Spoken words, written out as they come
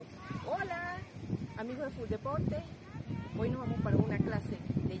Amigos de Full Deporte, hoy nos vamos para una clase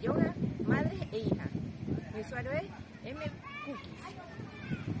de yoga, madres e hijas. Mi usuario es mcookies.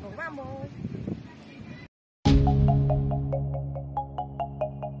 ¡Nos vamos!